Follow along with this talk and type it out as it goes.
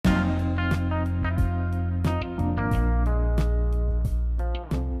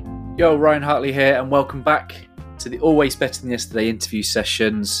Yo, Ryan Hartley here, and welcome back to the Always Better Than Yesterday interview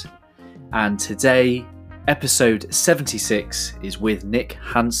sessions. And today, episode 76 is with Nick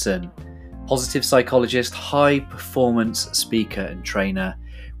Hansen, positive psychologist, high performance speaker and trainer.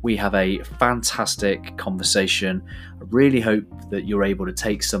 We have a fantastic conversation. I really hope that you're able to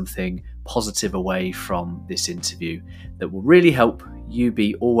take something positive away from this interview that will really help you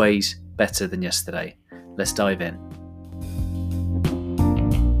be always better than yesterday. Let's dive in.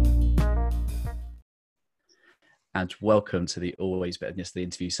 And welcome to the Always Better Than Yesterday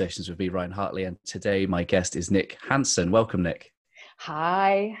interview sessions with me, Ryan Hartley. And today my guest is Nick Hansen. Welcome, Nick.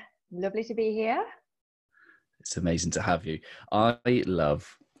 Hi, lovely to be here. It's amazing to have you. I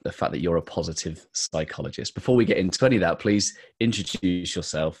love the fact that you're a positive psychologist. Before we get into any of that, please introduce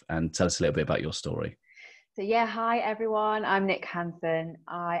yourself and tell us a little bit about your story. So hi everyone, I'm Nick Hansen.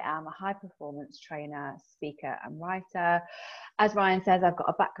 I am a high performance trainer, speaker and writer. As Ryan says, I've got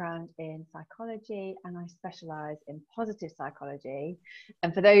a background in psychology and I specialise in positive psychology.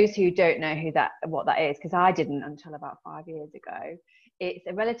 And for those who don't know what that is, because I didn't until about 5 years ago, it's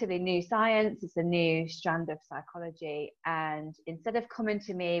a relatively new science. It's a new strand of psychology. And instead of coming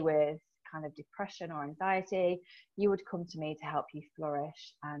to me with kind of depression or anxiety, you would come to me to help you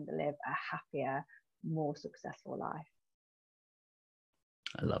flourish and live a happier, more successful life.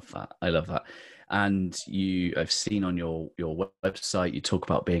 I love that. And I've seen on your website, you talk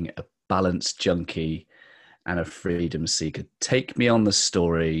about being a balance junkie and a freedom seeker. Take me on the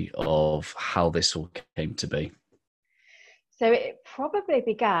story of how this all came to be. So it probably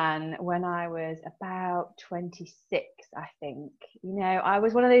began when I was about 26, I think. I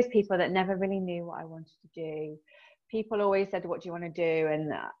was one of those people that never really knew what I wanted to do. People always said, what do you want to do?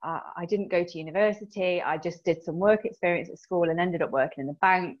 And I didn't go to university. I just did some work experience at school and ended up working in the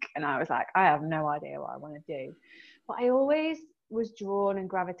bank. And I was like, I have no idea what I want to do. But I always was drawn and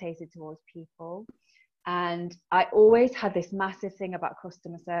gravitated towards people. And I always had this massive thing about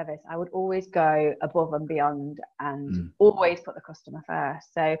customer service. I would always go above and beyond and always put the customer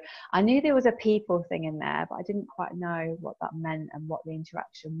first. So I knew there was a people thing in there, but I didn't quite know what that meant and what the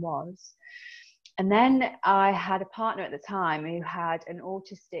interaction was. And then I had a partner at the time who had an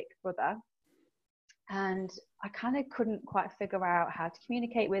autistic brother, and I kind of couldn't quite figure out how to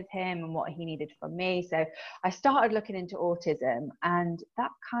communicate with him and what he needed from me. So I started looking into autism, and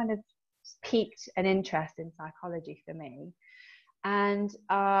that kind of piqued an interest in psychology for me. And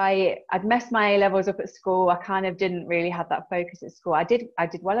I'd messed my A-levels up at school. I kind of didn't really have that focus at school. I did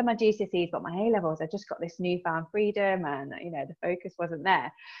well in my GCSEs, but my A-levels, I just got this newfound freedom, and the focus wasn't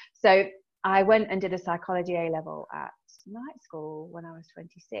there. So I went and did a psychology A-level at night school when I was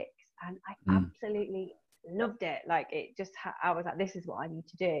 26, and I absolutely loved it. Like I was like, this is what I need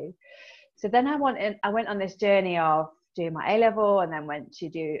to do. So then I went on this journey of doing my A-level and then went to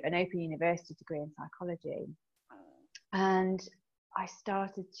do an Open University degree in psychology. And I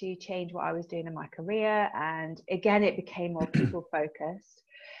started to change what I was doing in my career. And again, it became more people focused.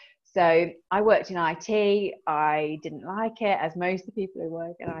 So I worked in IT. I didn't like it, as most of the people who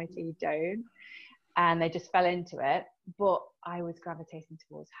work in IT don't. And they just fell into it. But I was gravitating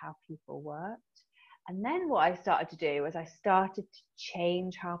towards how people worked. And then what I started to do was I started to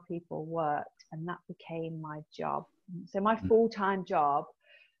change how people worked. And that became my job. So my full-time job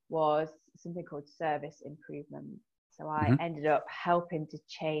was something called service improvement. So I ended up helping to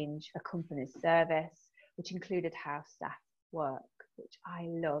change a company's service, which included how staff work, which I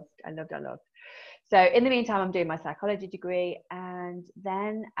loved. So in the meantime, I'm doing my psychology degree. And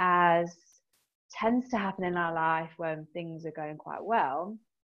then, as tends to happen in our life when things are going quite well,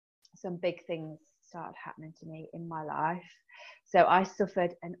 some big things started happening to me in my life. So I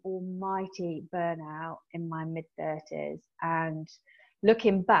suffered an almighty burnout in my mid-30s. And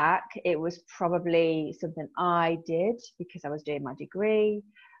looking back, it was probably something I did because I was doing my degree.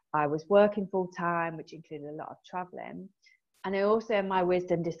 I was working full-time, which included a lot of traveling. And I also, in my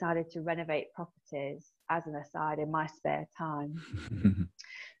wisdom, decided to renovate properties as an aside in my spare time.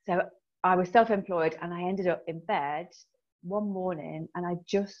 So I was self-employed, and I ended up in bed one morning and I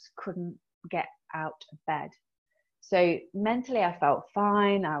just couldn't get out of bed. So mentally I felt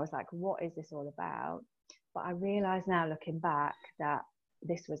fine. I was like, what is this all about? But I realize now, looking back, that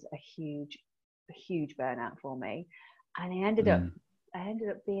this was a huge burnout for me. And I ended up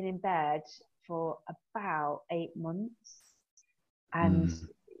being in bed for about 8 months. And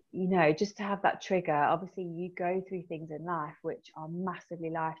just to have that trigger, obviously you go through things in life which are massively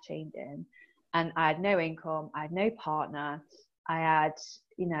life changing. And I had no income, I had no partner, I had,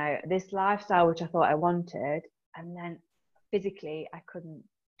 this lifestyle which I thought I wanted, and then physically I couldn't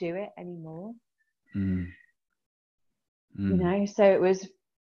do it anymore. So it was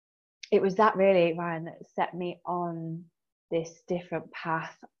it was that really, Ryan, that set me on this different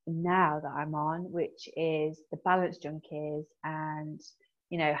path now that I'm on, which is the Balance Junkies. And,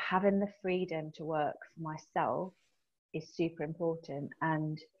 you know, having the freedom to work for myself is super important.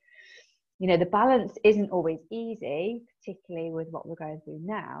 And, you know, the balance isn't always easy, particularly with what we're going through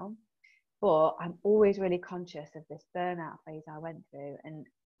now, but I'm always really conscious of this burnout phase I went through. And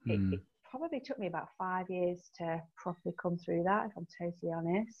it probably took me about 5 years to properly come through that, if I'm totally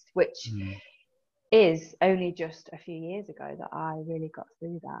honest, which is only just a few years ago that I really got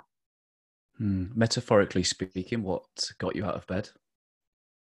through that. Metaphorically speaking, what got you out of bed?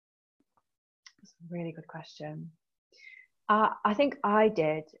 That's a really good question. I think I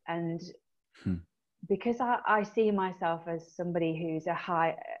did. And because I see myself as somebody who's a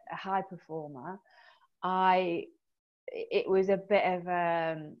high performer, it was a bit of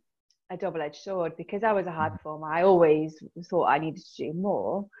a double-edged sword. Because I was a high performer, I always thought I needed to do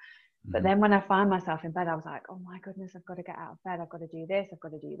more. But then when I find myself in bed, I was like, oh my goodness, I've got to get out of bed. I've got to do this. I've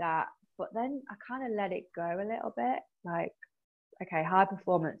got to do that. But then I kind of let it go a little bit. Like, okay, high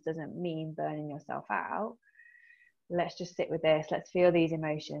performance doesn't mean burning yourself out. Let's just sit with this. Let's feel these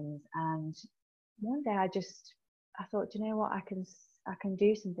emotions. And one day I thought, you know what, I can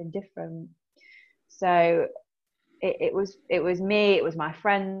do something different. So it was me, it was my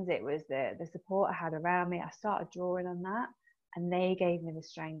friends, it was the support I had around me. I started drawing on that, and they gave me the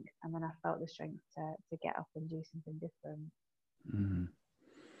strength. And then I felt the strength to get up and do something different.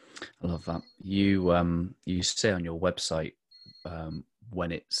 I love that. You say on your website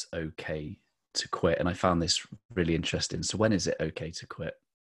when it's okay to quit, and I found this really interesting. So when is it okay to quit?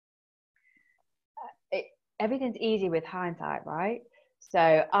 Everything's easy with hindsight, right?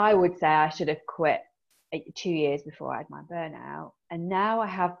 So I would say I should have quit 2 years before I had my burnout. And now I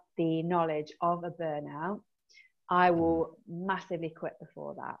have the knowledge of a burnout, I will massively quit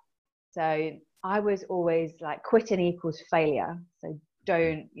before that. So I was always like, quitting equals failure. So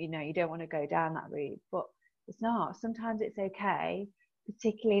you don't want to go down that route, but it's not. Sometimes it's okay,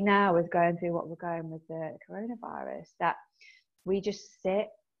 particularly now with going through what we're going with the coronavirus, that we just sit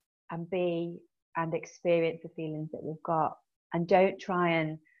and be and experience the feelings that we've got, and don't try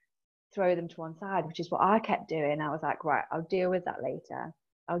and throw them to one side, which is what I kept doing. I was like, right, I'll deal with that later.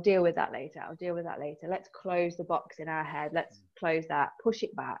 I'll deal with that later. I'll deal with that later. Let's close the box in our head. Let's close that, push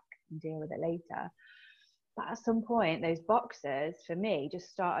it back and deal with it later. But at some point, those boxes for me just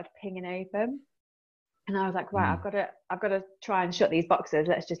started pinging open. And I was like, right, I've got to try and shut these boxes.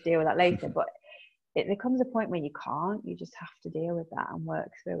 Let's just deal with that later. But there comes a point where you can't. You just have to deal with that and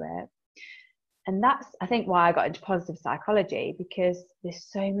work through it. And that's, I think, why I got into positive psychology, because there's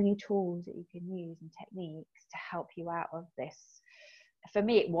so many tools that you can use and techniques to help you out of this. For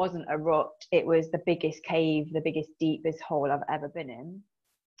me, it wasn't a rut. It was the biggest cave, the biggest, deepest hole I've ever been in.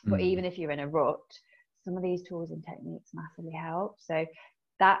 But even if you're in a rut, some of these tools and techniques massively help. So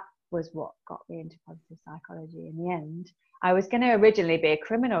that was what got me into positive psychology in the end. I was going to originally be a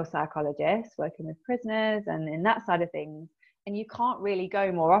criminal psychologist, working with prisoners and in that side of things. And you can't really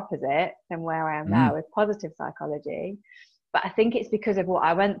go more opposite than where I am now with positive psychology. But I think it's because of what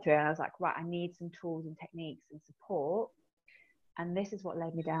I went through. And I was like, right, I need some tools and techniques and support. And this is what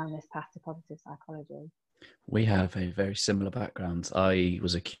led me down this path to positive psychology. We have a very similar background. I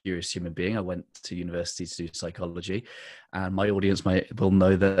was a curious human being. I went to university to do psychology, and my audience will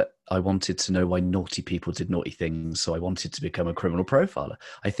know that I wanted to know why naughty people did naughty things. So I wanted to become a criminal profiler.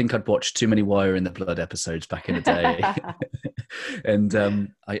 I think I'd watched too many Wire in the Blood episodes back in the day.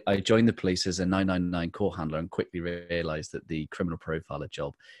 And I joined the police as a 999 call handler and quickly realized that the criminal profiler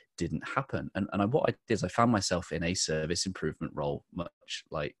job didn't happen. And what I did is I found myself in a service improvement role, much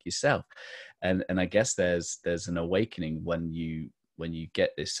like yourself. And I guess there's an awakening when you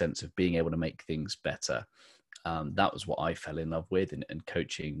get this sense of being able to make things better. That was what I fell in love with, and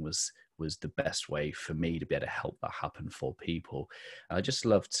coaching was the best way for me to be able to help that happen for people. And I just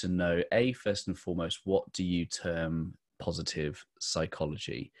love to know, first and foremost, what do you term positive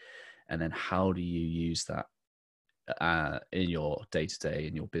psychology, and then how do you use that in your day-to-day,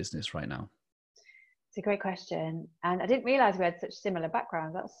 in your business right now? It's a great question. And I didn't realize we had such similar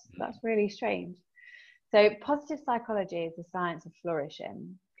backgrounds. That's really strange. So positive psychology is the science of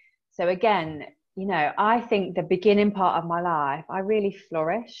flourishing. So again, I think the beginning part of my life, I really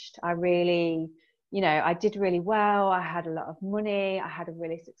flourished. I did really well. I had a lot of money. I had a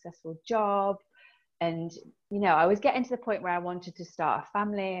really successful job. And, I was getting to the point where I wanted to start a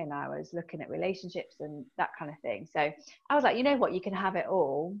family, and I was looking at relationships and that kind of thing. So I was like, you know what, you can have it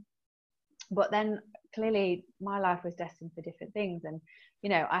all. But then clearly my life was destined for different things. And, you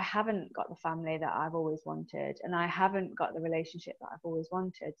know, I haven't got the family that I've always wanted, and I haven't got the relationship that I've always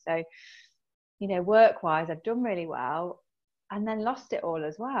wanted. So, you know, work wise, I've done really well and then lost it all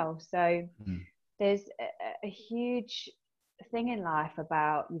as well. So there's a huge thing in life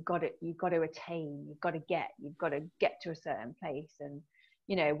about you've got to attain, you've got to get to a certain place. And,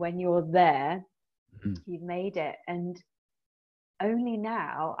 you know, when you're there, you've made it. And only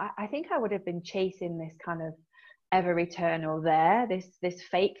now, I think I would have been chasing this kind of ever eternal there, this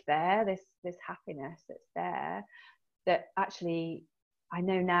fake there, this happiness that's there, that actually I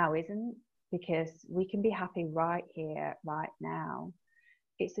know now isn't, because we can be happy right here, right now.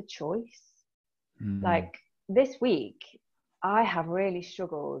 It's a choice. Like this week, I have really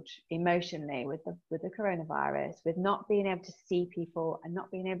struggled emotionally with the coronavirus, with not being able to see people and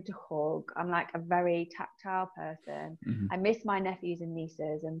not being able to hug. I'm like a very tactile person. I miss my nephews and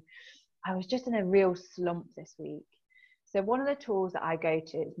nieces, and I was just in a real slump this week. So one of the tools that I go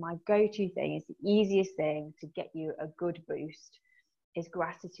to, is my go-to thing, is the easiest thing to get you a good boost, is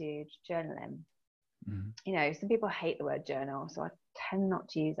gratitude journaling. You know, some people hate the word journal, so I tend not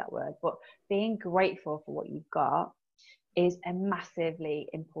to use that word, but being grateful for what you've got is a massively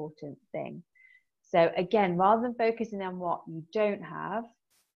important thing. So again, rather than focusing on what you don't have,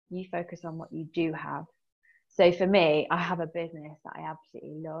 you focus on what you do have. So for me, I have a business that I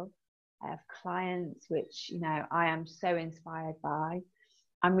absolutely love. I have clients which, you know, I am so inspired by.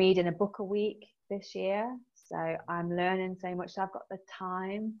 I'm reading a book a week this year, so I'm learning so much. So I've got the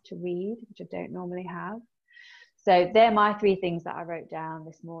time to read, which I don't normally have. So they're my 3 things that I wrote down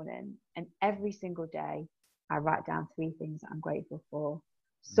this morning. And every single day, I write down 3 things that I'm grateful for.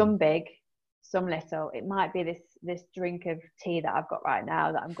 Some big, some little. It might be this drink of tea that I've got right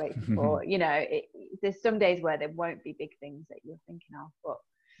now that I'm grateful for. You know, there's some days where there won't be big things that you're thinking of, but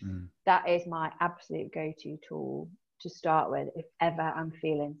that is my absolute go-to tool to start with. If ever I'm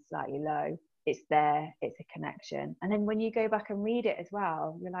feeling slightly low, it's there, it's a connection. And then when you go back and read it as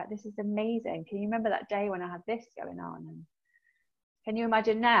well, you're like, this is amazing. Can you remember that day when I had this going on? And can you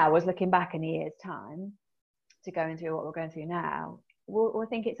imagine now, I was looking back in a year's time to going through what we're going through now, we'll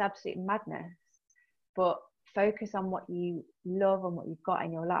think it's absolute madness. But focus on what you love and what you've got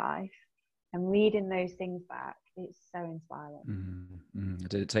in your life, and reading those things back, it's so inspiring.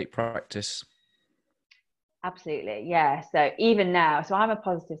 Did it take practice? Absolutely, yeah. So even now, so I'm a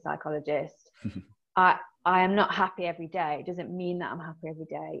positive psychologist. I am not happy every day. It doesn't mean that I'm happy every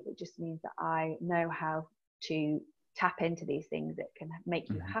day. It just means that I know how to tap into these things that can make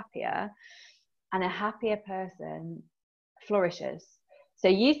you happier. And a happier person flourishes. So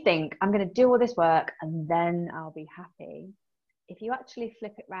you think, I'm going to do all this work and then I'll be happy. If you actually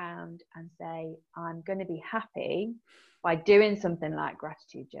flip it around and say, I'm going to be happy by doing something like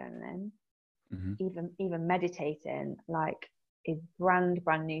gratitude journaling, even meditating, like, is brand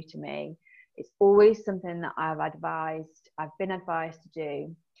new to me. It's always something that I've been advised to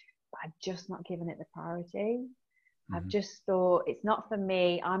do, but I've just not given it the priority. I've just thought, it's not for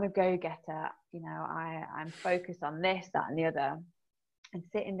me. I'm a go-getter. You know, I'm focused on this, that, and the other. And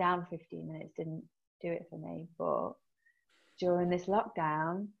sitting down 15 minutes didn't do it for me. But during this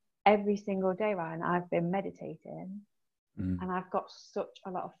lockdown, every single day, Ryan, I've been meditating, and I've got such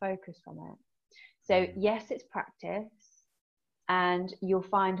a lot of focus from it. So yes, it's practice, and you'll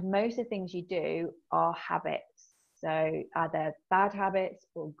find most of the things you do are habits. So either bad habits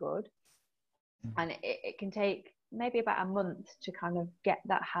or good. And it can take maybe about a month to kind of get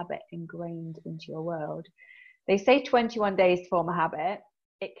that habit ingrained into your world. They say 21 days to form a habit.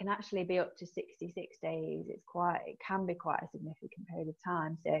 It can actually be up to 66 days. It can be quite a significant period of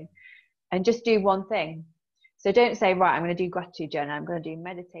time. So, and just do one thing. So don't say, right, I'm going to do gratitude journal, I'm going to do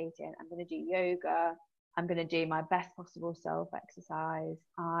meditating, I'm going to do yoga, I'm going to do my best possible self exercise.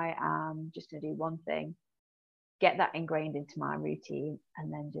 I am just going to do one thing. Get that ingrained into my routine,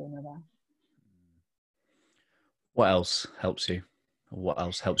 and then do another. What else helps you? What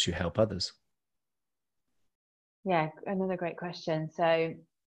else helps you help others? Yeah, another great question. So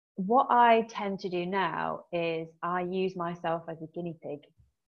what I tend to do now is I use myself as a guinea pig.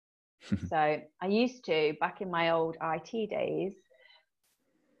 So I used to, back in my old IT days,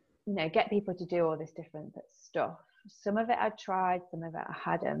 you know, get people to do all this different stuff. Some of it I'd tried, some of it I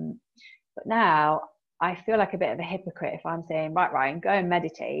hadn't. But now I feel like a bit of a hypocrite if I'm saying, right, Ryan, go and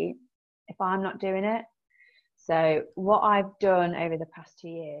meditate, if I'm not doing it. So what I've done over the past 2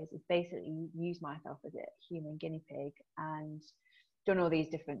 years is basically use myself as a human guinea pig and done all these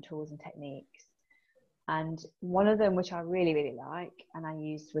different tools and techniques. And one of them, which I really, really like, and I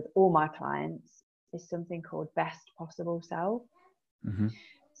use with all my clients, is something called best possible self.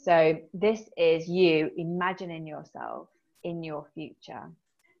 So this is you imagining yourself in your future.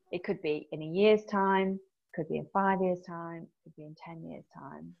 It could be in a year's time, could be in 5 years' time, could be in 10 years'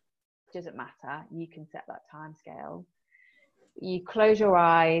 time. Doesn't matter. You can set that time scale. You close your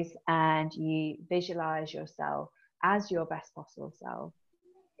eyes and you visualize yourself as your best possible self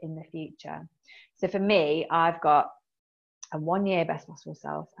in the future. So for me, I've got a 1 year best possible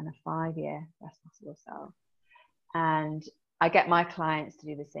self and a 5 year best possible self. And I get my clients to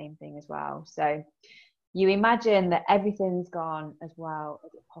do the same thing as well. So you imagine that everything's gone as well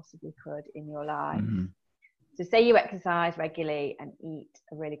as it possibly could in your life. Mm-hmm. So say you exercise regularly and eat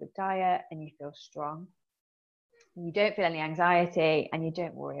a really good diet and you feel strong. You don't feel any anxiety and you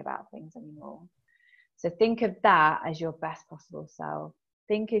don't worry about things anymore. So think of that as your best possible self.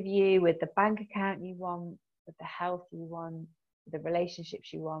 Think of you with the bank account you want, with the health you want, with the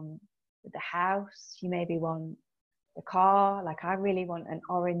relationships you want, with the house you maybe want, the car. Like I really want an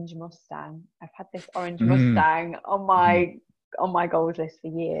orange Mustang. I've had this orange Mustang on my goals list for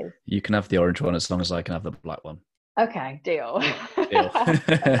years. You can have the orange one as long as I can have the black one. Okay, deal. Deal.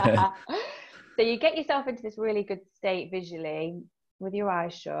 So you get yourself into this really good state visually with your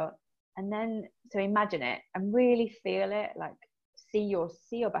eyes shut, and then so imagine it and really feel it. Like see your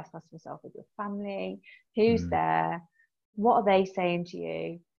best possible self with your family. Who's there? What are they saying to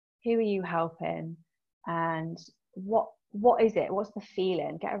you? Who are you helping? And what is it? What's the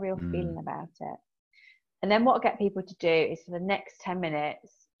feeling? Get a real feeling about it. And then what I get people to do is for the next 10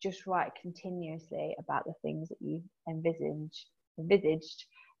 minutes, just write continuously about the things that you've envisaged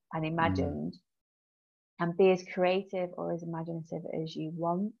and imagined, and be as creative or as imaginative as you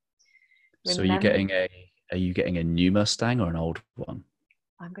want. So are you getting a new Mustang or an old one?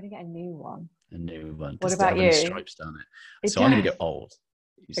 I'm going to get a new one. A new one. What Does about it have you? any stripes down it? So I'm going to get old.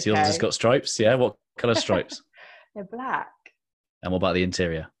 See, yours has got stripes. Yeah. What colour stripes? They're black. And what about the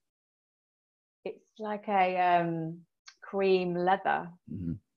interior? It's like a cream leather.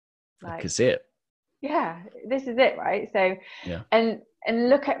 I can see it. Yeah, this is it, right? So, yeah. And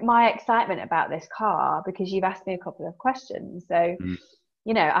look at my excitement about this car, because you've asked me a couple of questions. So,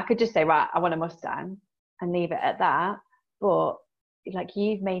 you know, I could just say, right, I want a Mustang and leave it at that. But like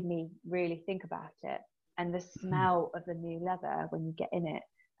you've made me really think about it, and the smell of the new leather when you get in it,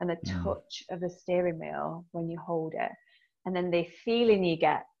 and the touch of the steering wheel when you hold it, and then the feeling you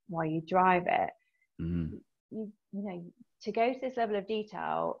get while you drive it. You know, to go to this level of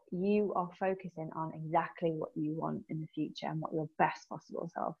detail, you are focusing on exactly what you want in the future and what your best possible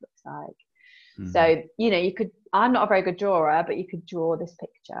self looks like. So, you know, I'm not a very good drawer, but you could draw this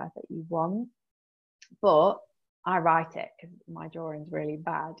picture that you want. But I write it because my drawing's really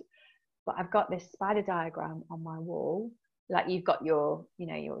bad. But I've got this spider diagram on my wall. Like you've got your, you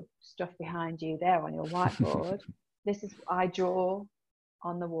know, your stuff behind you there on your whiteboard. This is I draw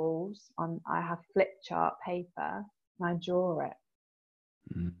on the walls. I have flip chart paper and I draw it.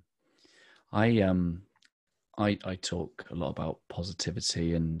 I talk a lot about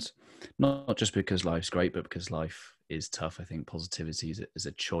positivity, and not just because life's great, but because life is tough. I think positivity is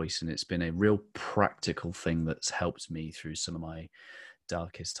a choice, and it's been a real practical thing that's helped me through some of my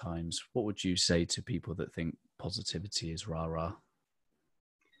darkest times. What would you say to people that think positivity is rah-rah?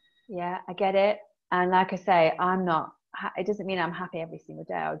 Yeah, I get it. And like I say, it doesn't mean I'm happy every single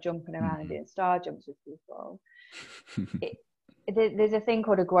day or jumping around and doing star jumps with people. There's a thing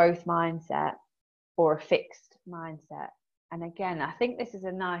called a growth mindset or a fixed mindset. And again, I think this is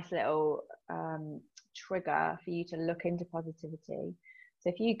a nice little trigger for you to look into positivity. So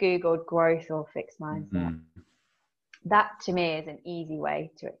if you Googled growth or fixed mindset, that to me is an easy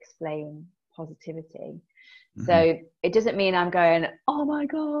way to explain positivity. So it doesn't mean I'm going, oh my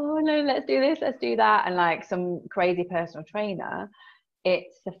God, no, let's do this, let's do that, and like some crazy personal trainer.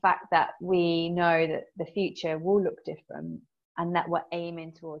 It's the fact that we know that the future will look different and that we're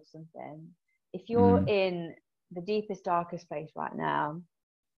aiming towards something. If you're in the deepest, darkest place right now,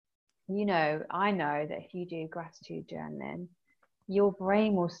 you know, I know that if you do gratitude journaling, your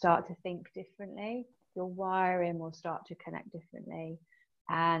brain will start to think differently. Your wiring will start to connect differently.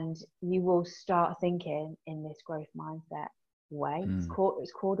 And you will start thinking in this growth mindset way. It's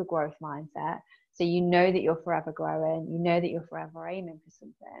called a growth mindset. So you know that you're forever growing. You know that you're forever aiming for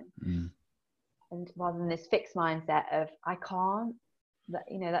something. And rather than this fixed mindset of I can't, that,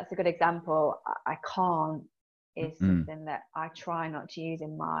 you know, that's a good example. I can't is something that I try not to use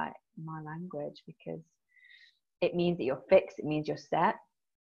in my language, because it means that you're fixed. It means you're set.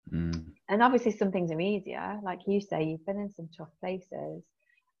 And obviously some things are easier. Like you say, you've been in some tough places.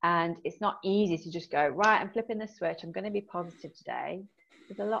 And it's not easy to just go, right, I'm flipping the switch, I'm going to be positive today.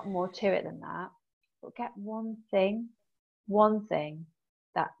 There's a lot more to it than that. But get one thing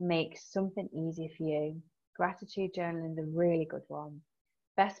that makes something easier for you. Gratitude journaling is a really good one.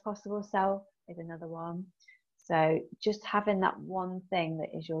 Best possible self is another one. So just having that one thing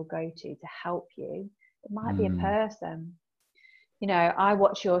that is your go-to to help you. It might be a person. You know, I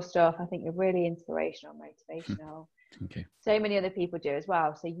watch your stuff. I think you're really inspirational, motivational. Okay. So many other people do as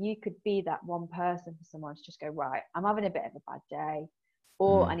well. So you could be that one person for someone to just go, right, I'm having a bit of a bad day,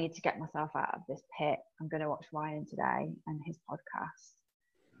 or I need to get myself out of this pit. I'm going to watch Ryan today and his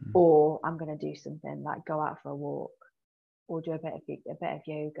podcast, or I'm going to do something like go out for a walk, or do a bit of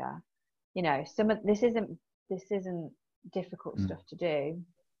yoga. You know, this isn't difficult stuff to do.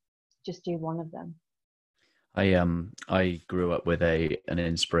 Just do one of them. I grew up with an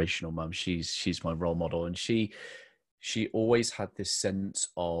inspirational mum. She's my role model, and she always had this sense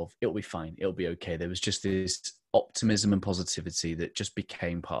of it'll be fine, it'll be okay. There was just this optimism and positivity that just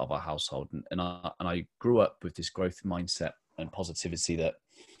became part of our household, and I grew up with this growth mindset and positivity that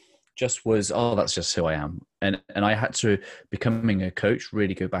just was, oh, that's just who I am. And I had to, becoming a coach,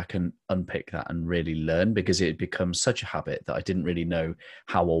 really go back and unpick that and really learn, because it had become such a habit that I didn't really know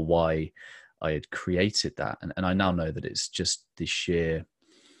how or why I had created that. And I now know that it's just the sheer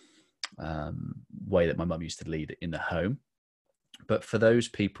way that my mum used to lead in the home. But for those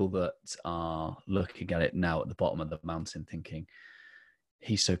people that are looking at it now at the bottom of the mountain thinking,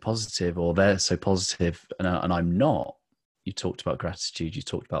 he's so positive, or they're so positive, and I'm not. You talked about gratitude, you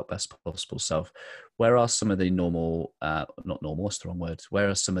talked about best possible self. Where are some of the normal, not normal, what's the wrong word? Where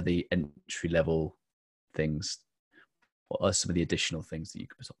are some of the entry level things? What are some of the additional things that you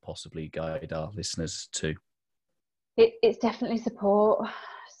could possibly guide our listeners to? It's definitely support.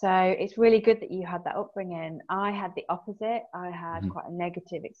 So it's really good that you had that upbringing. I had the opposite. I had quite a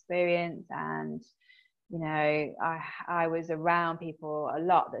negative experience, and you know, I was around people a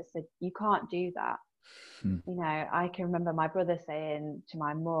lot that said you can't do that. You know, I can remember my brother saying to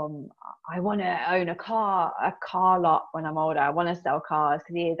my mum, I want to own a car lot when I'm older. I want to sell cars,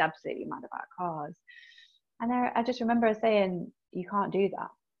 because he is absolutely mad about cars. And I just remember her saying, you can't do that,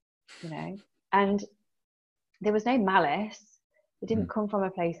 you know. And there was no malice. It didn't come from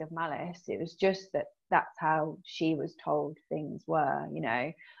a place of malice. It was just that that's how she was told things were, you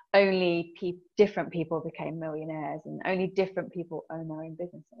know. Only different people became millionaires, and only different people own their own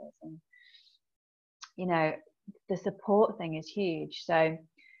businesses. And you know, the support thing is huge. So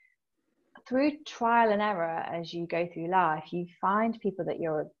through trial and error, as you go through life, you find people that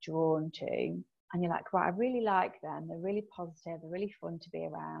you're drawn to, and you're like, right, I really like them. They're really positive. They're really fun to be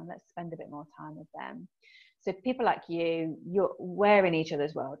around. Let's spend a bit more time with them. So people like we're in each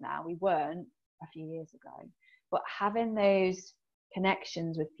other's world now. We weren't a few years ago, but having those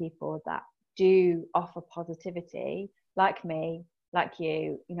connections with people that do offer positivity, like me, like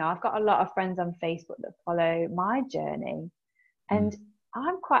you know, I've got a lot of friends on Facebook that follow my journey, and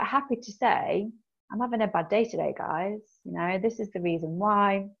I'm quite happy to say, I'm having a bad day today, guys. You know, this is the reason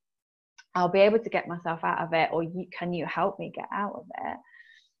why. I'll be able to get myself out of it, or can you help me get out of it?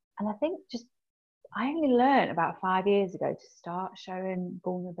 And I think I only learned about 5 years ago to start showing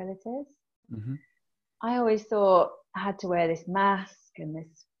vulnerabilities. I always thought I had to wear this mask and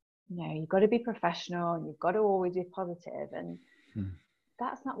this, you know, you've got to be professional and you've got to always be positive. And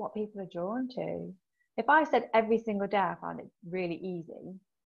that's not what people are drawn to. If I said every single day I found it really easy,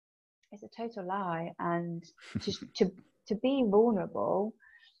 it's a total lie. And to be vulnerable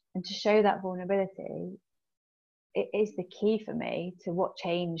and to show that vulnerability, it is the key for me to what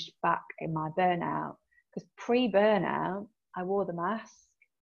changed back in my burnout. Because pre-burnout, I wore the mask.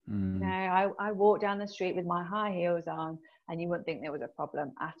 You know, I walked down the street with my high heels on, and you wouldn't think there was a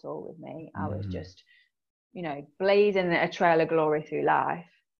problem at all with me. I was just, you know, blazing a trail of glory through life.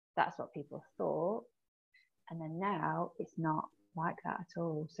 That's what people thought. And then now it's not like that at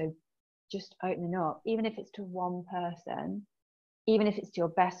all. So just opening up, even if it's to one person, even if it's to your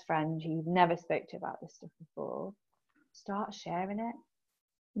best friend who you've never spoke to about this stuff before, start sharing it.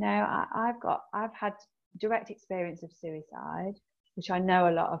 You know, I've had direct experience of suicide, which I know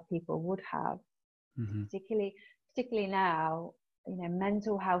a lot of people would have, particularly now. You know,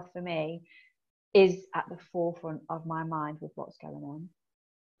 mental health for me is at the forefront of my mind with what's going on.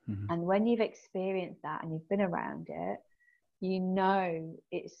 And when you've experienced that and you've been around it, you know,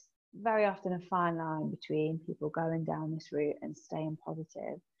 it's very often a fine line between people going down this route and staying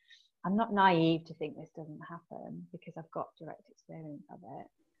positive. I'm not naive to think this doesn't happen, because I've got direct experience of it.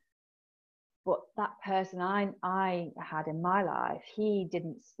 But that person I had in my life, he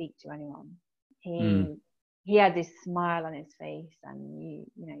didn't speak to anyone. He had this smile on his face, and you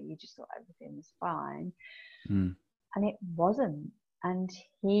know, you just thought everything was fine. And it wasn't. And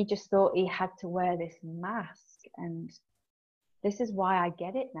he just thought he had to wear this mask. And this is why I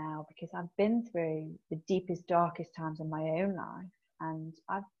get it now, because I've been through the deepest, darkest times in my own life, and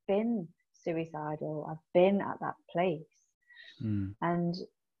I've been suicidal. I've been at that place, and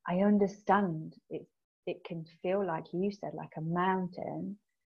I understand it. It can feel, like you said, like a mountain,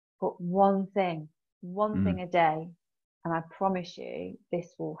 but one thing a day, and I promise you,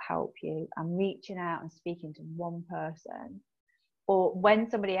 this will help you. I'm reaching out and speaking to one person. Or when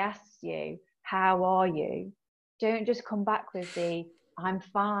somebody asks you, how are you? Don't just come back with the I'm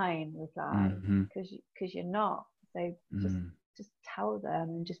fine reply, because you're not. So just tell them,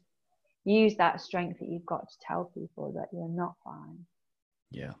 and just use that strength that you've got to tell people that you're not fine.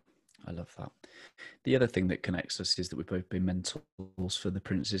 Yeah, I love that. The other thing that connects us is that we've both been mentors for the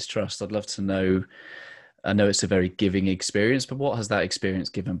Prince's Trust. I'd love to know, I know it's a very giving experience, but what has that experience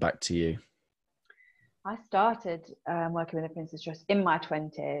given back to you? I started working with the Prince's Trust in my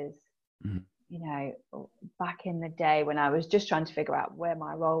 20s, you know, back in the day when I was just trying to figure out where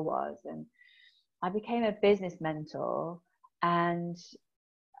my role was. And I became a business mentor, and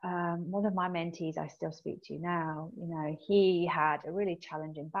one of my mentees I still speak to now, you know, he had a really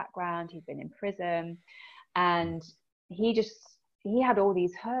challenging background. He'd been in prison, and he had all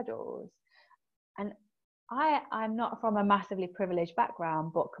these hurdles. And I'm not from a massively privileged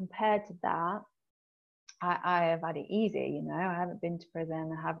background, but compared to that, I have had it easy, you know. I haven't been to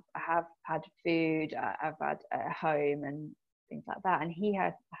prison. I have had food. I've had a home and things like that. And he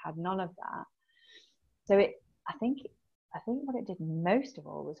had none of that. So I think what it did most of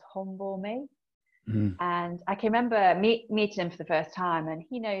all was humble me. And I can remember meeting him for the first time, and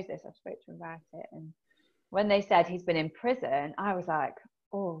he knows this. I've spoken to him about it. And when they said he's been in prison, I was like,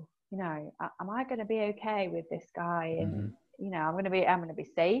 oh, you know, am I going to be okay with this guy? And you know, I'm going to be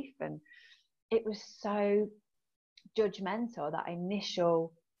safe. And it was so judgmental, that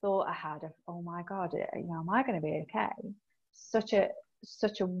initial thought I had of, oh my God, you know, am I going to be okay? Such a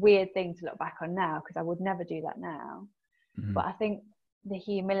weird thing to look back on now, because I would never do that now. But I think the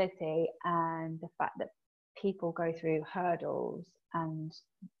humility and the fact that people go through hurdles, and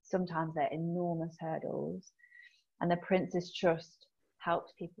sometimes they're enormous hurdles, and the Prince's Trust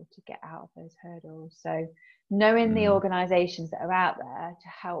helps people to get out of those hurdles. So knowing the organizations that are out there to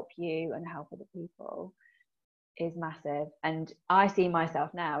help you and help other people is massive. And I see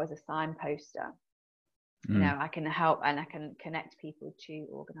myself now as a signposter. You know, I can help, and I can connect people to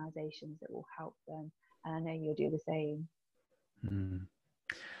organizations that will help them. And I know you'll do the same.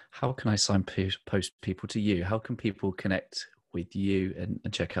 How can I signpost people to you? How can people connect with you and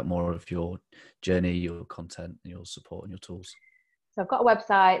check out more of your journey, your content, your support, and your tools? So I've got a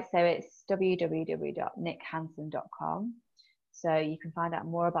website, so it's www.nickhanson.com. So you can find out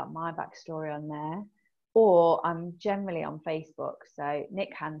more about my backstory on there. Or I'm generally on Facebook, so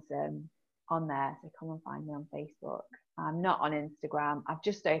Nick Hanson on there. So come and find me on Facebook. I'm not on Instagram. I've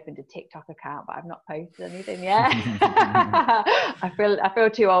just opened a TikTok account, but I've not posted anything yet. I feel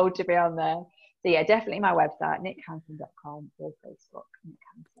too old to be on there. So yeah, definitely my website, nickhanson.com, or Facebook, Nick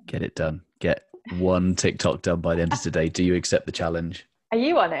Hanson. Get it done. Get one TikTok done by the end of today. Do you accept the challenge? Are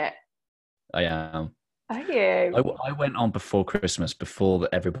you on it? I am. Are you? I went on before Christmas, before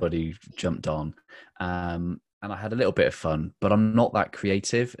everybody jumped on, and I had a little bit of fun, but I'm not that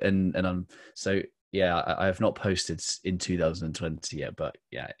creative, and I'm so yeah. I have not posted in 2020 yet, but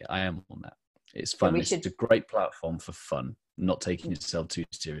yeah, I am on that. It's fun. It's a great platform for fun, not taking yourself too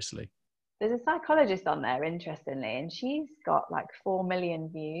seriously. There's a psychologist on there, interestingly, and she's got like 4 million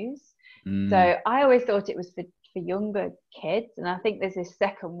views. So I always thought it was for younger kids, and I think there's this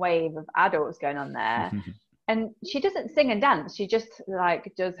second wave of adults going on there. And she doesn't sing and dance, she just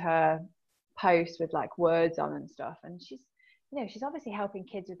like does her posts with like words on and stuff, and she's, you know, she's obviously helping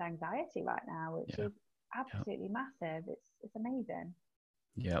kids with anxiety right now, which is absolutely massive. It's amazing.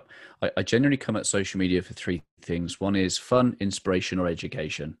 Yeah, I generally come at social media for 3 things. One is fun, inspiration, or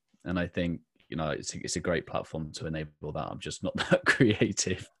education, and I think, you know, it's a great platform to enable that. I'm just not that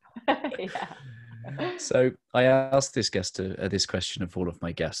creative. So I asked this question of all of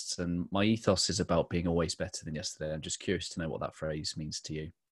my guests, and my ethos is about being always better than yesterday. I'm just curious to know what that phrase means to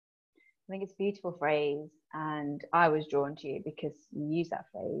you. I think it's a beautiful phrase, and I was drawn to you because you use that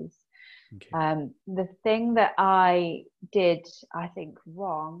phrase. The thing that I did, I think,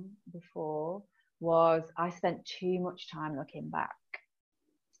 wrong before was I spent too much time looking back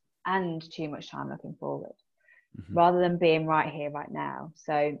and too much time looking forward, rather than being right here, right now.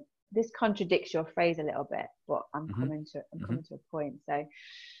 So this contradicts your phrase a little bit, but I'm coming to a point. So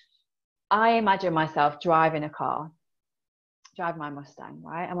I imagine myself driving my Mustang,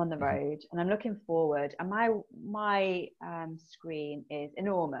 right? I'm on the road and I'm looking forward, and my screen is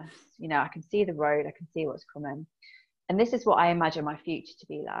enormous. You know, I can see the road, I can see what's coming. And this is what I imagine my future to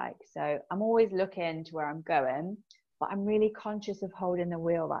be like. So I'm always looking to where I'm going, but I'm really conscious of holding the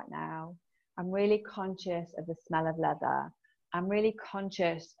wheel right now. I'm really conscious of the smell of leather. I'm really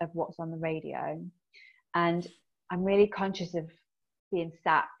conscious of what's on the radio. And I'm really conscious of being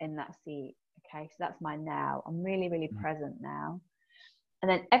sat in that seat. Okay, so that's my now. I'm really, really present now.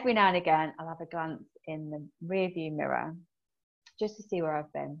 And then every now and again, I'll have a glance in the rear view mirror just to see where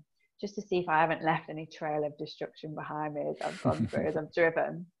I've been, just to see if I haven't left any trail of destruction behind me as I've gone through, as I've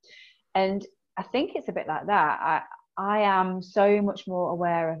driven. And I think it's a bit like that. I am so much more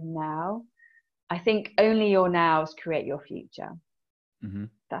aware of now. I think only your nows create your future. Mm-hmm.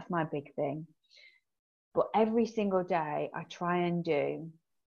 That's my big thing. But every single day, I try and do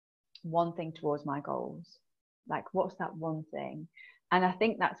one thing towards my goals. Like, what's that one thing? And I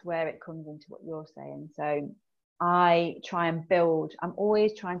think that's where it comes into what you're saying. So I try and build. I'm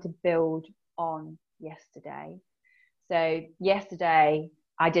always trying to build on yesterday. So yesterday,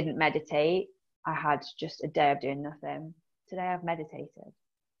 I didn't meditate. I had just a day of doing nothing. Today, I've meditated.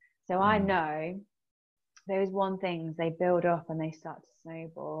 So I know those one things, they build up and they start to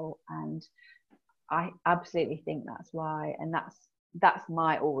snowball. And I absolutely think that's why. And that's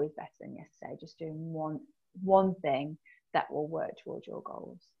my always better than yesterday. Just doing one thing that will work towards your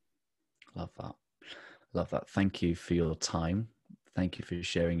goals. Love that. Thank you for your time. Thank you for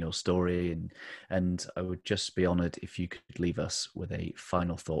sharing your story. And I would just be honoured if you could leave us with a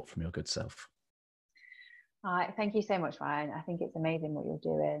final thought from your good self. Thank you so much, Ryan. I think it's amazing what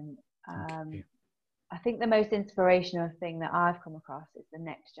you're doing. I think the most inspirational thing that I've come across is the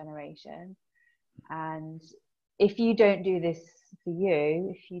next generation. And if you don't do this for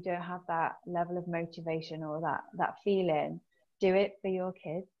you, if you don't have that level of motivation or that feeling, do it for your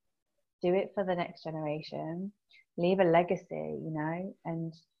kids, do it for the next generation, leave a legacy,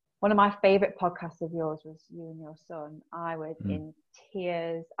 And one of my favorite podcasts of yours was you and your son. I was in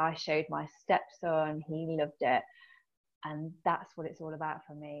tears. I showed my stepson, he loved it. And that's what it's all about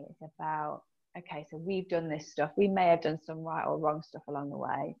for me. It's about, okay, so we've done this stuff. We may have done some right or wrong stuff along the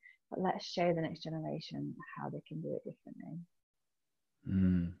way, but let's show the next generation how they can do it differently.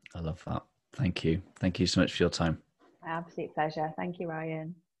 I love that. Thank you. Thank you so much for your time. My absolute pleasure. Thank you,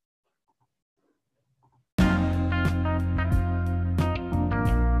 Ryan.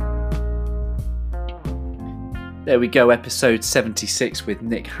 There we go, episode 76 with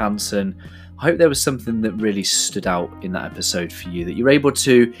Nick Hanson. I hope there was something that really stood out in that episode for you, that you're able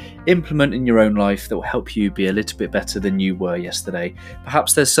to implement in your own life that will help you be a little bit better than you were yesterday.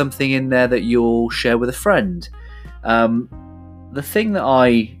 Perhaps there's something in there that you'll share with a friend. The thing that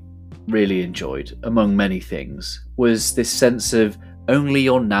I really enjoyed, among many things, was this sense of only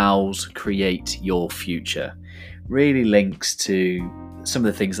your nows create your future. Really links to some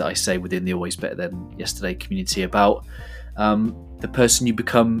of the things that I say within the Always Better Than Yesterday community about the person you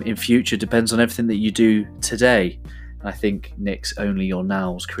become in future depends on everything that you do today. And I think Nick's only your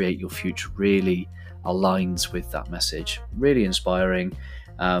nows create your future really aligns with that message. Really inspiring.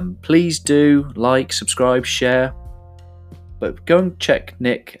 Please do like, subscribe, share, but go and check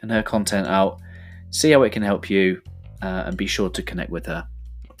Nick and her content out, see how it can help you, and be sure to connect with her.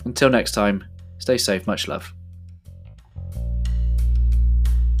 Until next time, stay safe, much love.